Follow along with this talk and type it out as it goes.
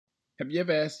Have you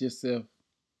ever asked yourself,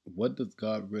 what does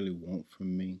God really want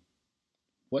from me?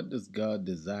 What does God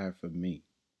desire for me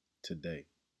today?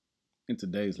 In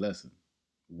today's lesson,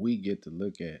 we get to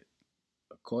look at,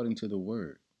 according to the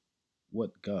Word,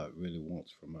 what God really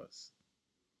wants from us.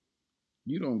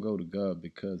 You don't go to God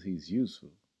because He's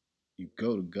useful. You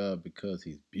go to God because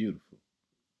He's beautiful.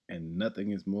 And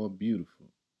nothing is more beautiful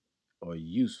or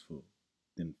useful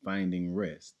than finding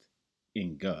rest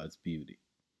in God's beauty.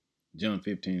 John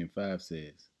 15:5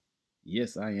 says,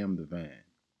 Yes, I am the vine.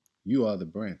 You are the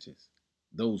branches.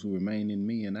 Those who remain in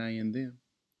me and I in them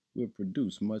will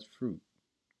produce much fruit,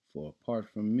 for apart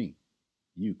from me,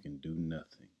 you can do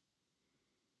nothing.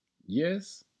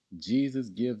 Yes, Jesus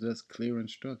gives us clear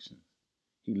instructions.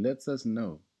 He lets us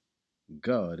know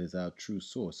God is our true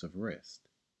source of rest.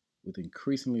 With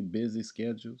increasingly busy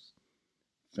schedules,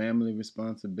 family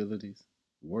responsibilities,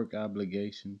 work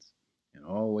obligations, and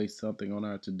always something on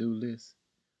our to do list,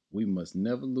 we must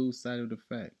never lose sight of the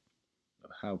fact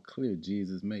of how clear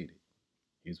Jesus made it.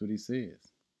 Here's what He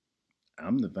says: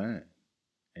 I'm the vine,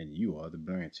 and you are the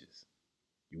branches.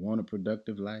 You want a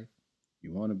productive life?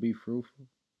 You want to be fruitful?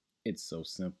 It's so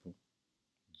simple.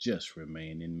 Just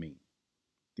remain in me.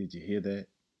 Did you hear that?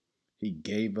 He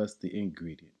gave us the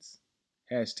ingredients.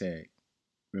 Hashtag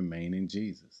remain in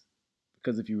Jesus.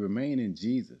 Because if you remain in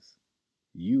Jesus,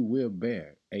 you will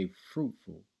bear a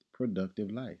fruitful,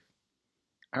 productive life.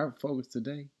 Our focus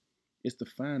today is to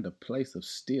find a place of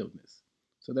stillness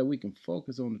so that we can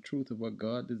focus on the truth of what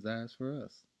God desires for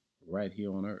us right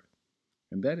here on earth.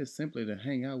 And that is simply to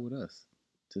hang out with us,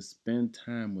 to spend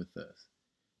time with us.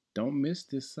 Don't miss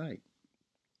this sight.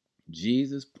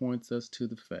 Jesus points us to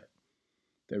the fact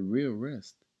that real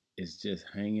rest is just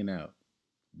hanging out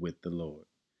with the Lord.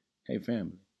 Hey,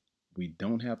 family, we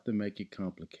don't have to make it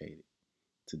complicated.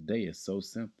 Today is so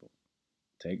simple.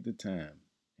 Take the time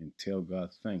and tell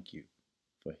God thank you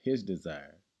for His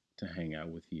desire to hang out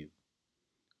with you.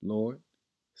 Lord,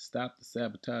 stop the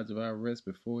sabotage of our rest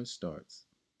before it starts.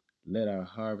 Let our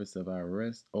harvest of our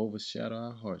rest overshadow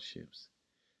our hardships.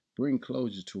 Bring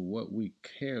closure to what we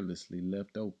carelessly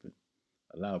left open.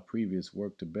 Allow previous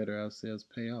work to better ourselves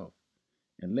pay off.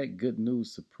 And let good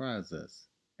news surprise us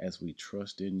as we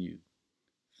trust in you.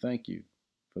 Thank you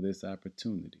for this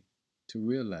opportunity to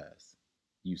realize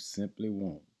you simply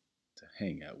want to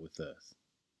hang out with us.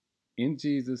 In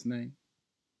Jesus' name,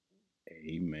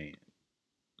 amen.